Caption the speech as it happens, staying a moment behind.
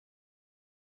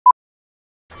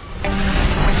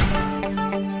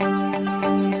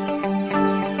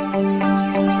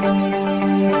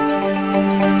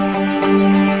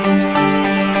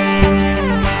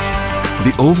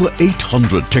Over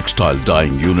 800 textile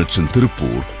dyeing units in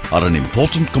Tirupur are an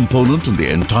important component in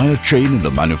the entire chain in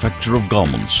the manufacture of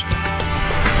garments.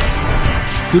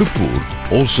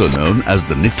 Tirupur, also known as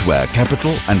the knitwear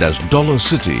capital and as Dollar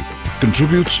City,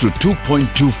 contributes to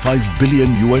 $2.25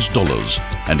 billion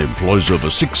and employs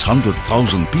over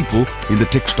 600,000 people in the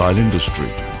textile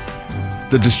industry.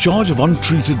 The discharge of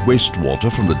untreated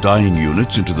wastewater from the dyeing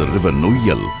units into the river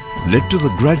Noyal led to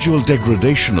the gradual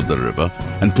degradation of the river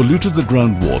and polluted the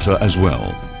groundwater as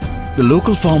well. The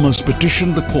local farmers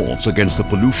petitioned the courts against the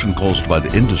pollution caused by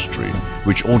the industry,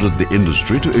 which ordered the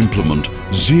industry to implement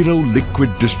zero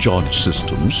liquid discharge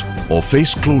systems or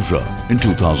face closure in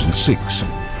 2006.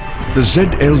 The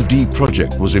ZLD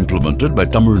project was implemented by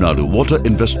Tamil Nadu Water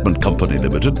Investment Company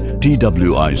Limited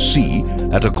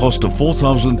 (TWIC) at a cost of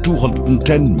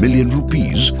 4,210 million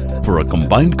rupees for a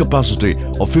combined capacity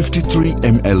of 53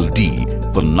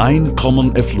 MLD for 9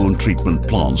 common effluent treatment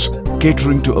plants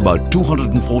catering to about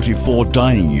 244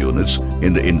 dyeing units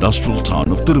in the industrial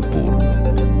town of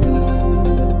Tirupur.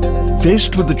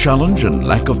 Faced with the challenge and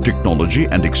lack of technology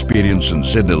and experience in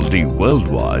ZLD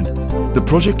worldwide, the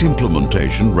project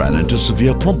implementation ran into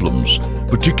severe problems,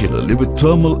 particularly with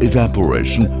thermal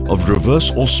evaporation of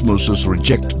reverse osmosis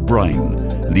reject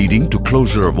brine, leading to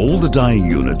closure of all the dyeing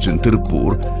units in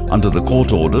Tirupur under the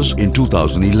court orders in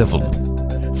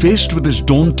 2011. Faced with this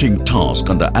daunting task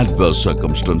under adverse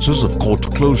circumstances of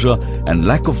court closure and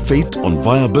lack of faith on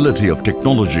viability of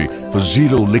technology for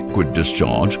zero liquid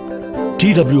discharge,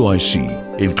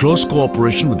 TWIC, in close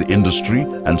cooperation with the industry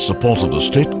and support of the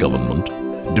state government,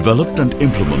 developed and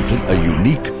implemented a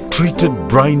unique treated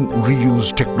brine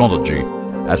reuse technology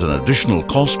at an additional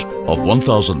cost of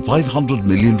 1,500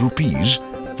 million rupees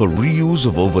for reuse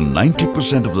of over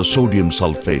 90% of the sodium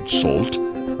sulfate salt,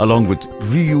 along with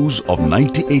reuse of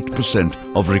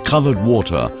 98% of recovered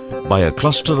water by a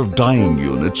cluster of dyeing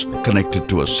units connected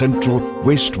to a central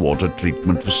wastewater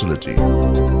treatment facility.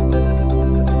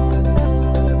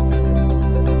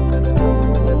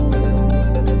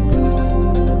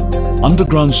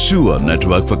 Underground sewer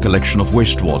network for collection of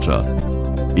wastewater,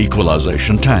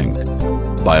 Equalization Tank,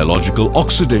 biological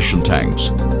oxidation tanks,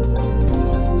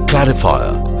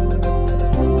 Clarifier,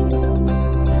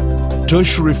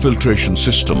 tertiary filtration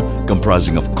system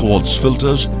comprising of Quartz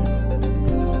Filters,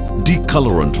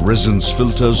 decolorant resins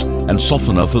filters and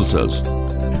softener filters,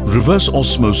 reverse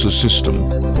osmosis system,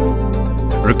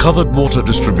 recovered water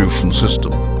distribution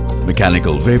system,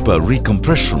 mechanical vapor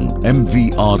recompression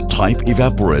MVR type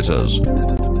evaporators,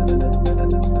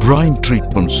 brine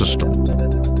treatment system,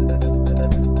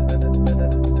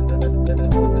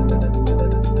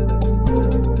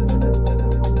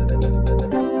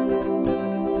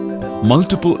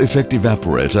 multiple effect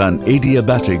evaporator and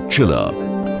adiabatic chiller,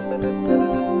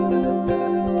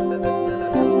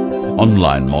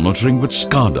 online monitoring with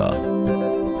SCADA,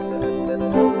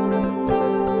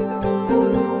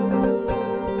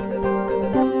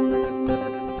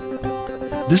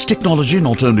 This technology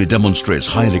not only demonstrates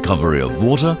high recovery of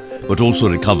water, but also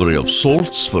recovery of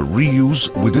salts for reuse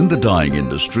within the dyeing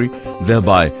industry,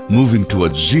 thereby moving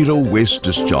towards zero waste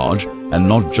discharge and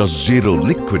not just zero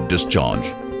liquid discharge.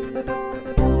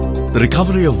 The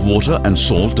recovery of water and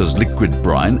salt as liquid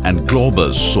brine and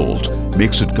Glauber's salt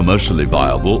makes it commercially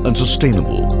viable and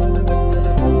sustainable.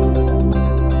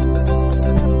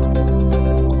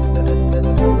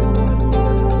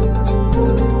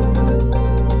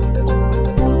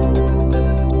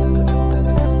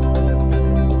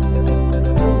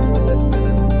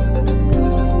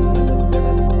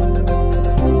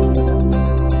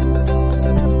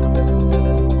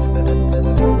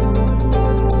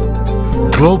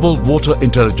 Global Water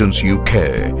Intelligence UK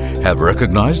have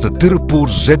recognized the Tirupur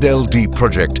ZLD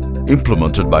project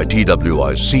implemented by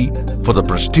TWIC for the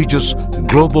prestigious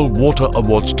Global Water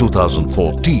Awards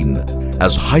 2014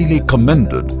 as highly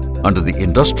commended under the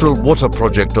Industrial Water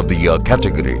Project of the Year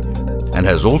category, and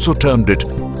has also termed it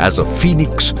as a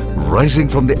phoenix rising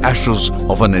from the ashes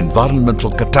of an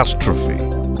environmental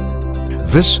catastrophe.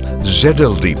 This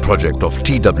ZLD project of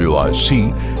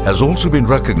TWIC has also been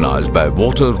recognized by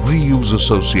Water Reuse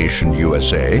Association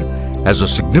USA as a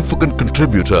significant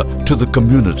contributor to the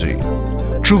community,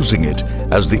 choosing it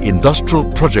as the Industrial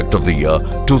Project of the Year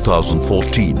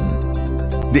 2014.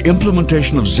 The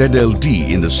implementation of ZLD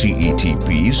in the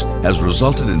CETPs has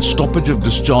resulted in stoppage of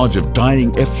discharge of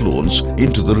dyeing effluents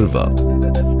into the river.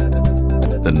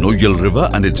 The Noyal River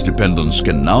and its dependents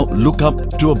can now look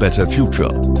up to a better future.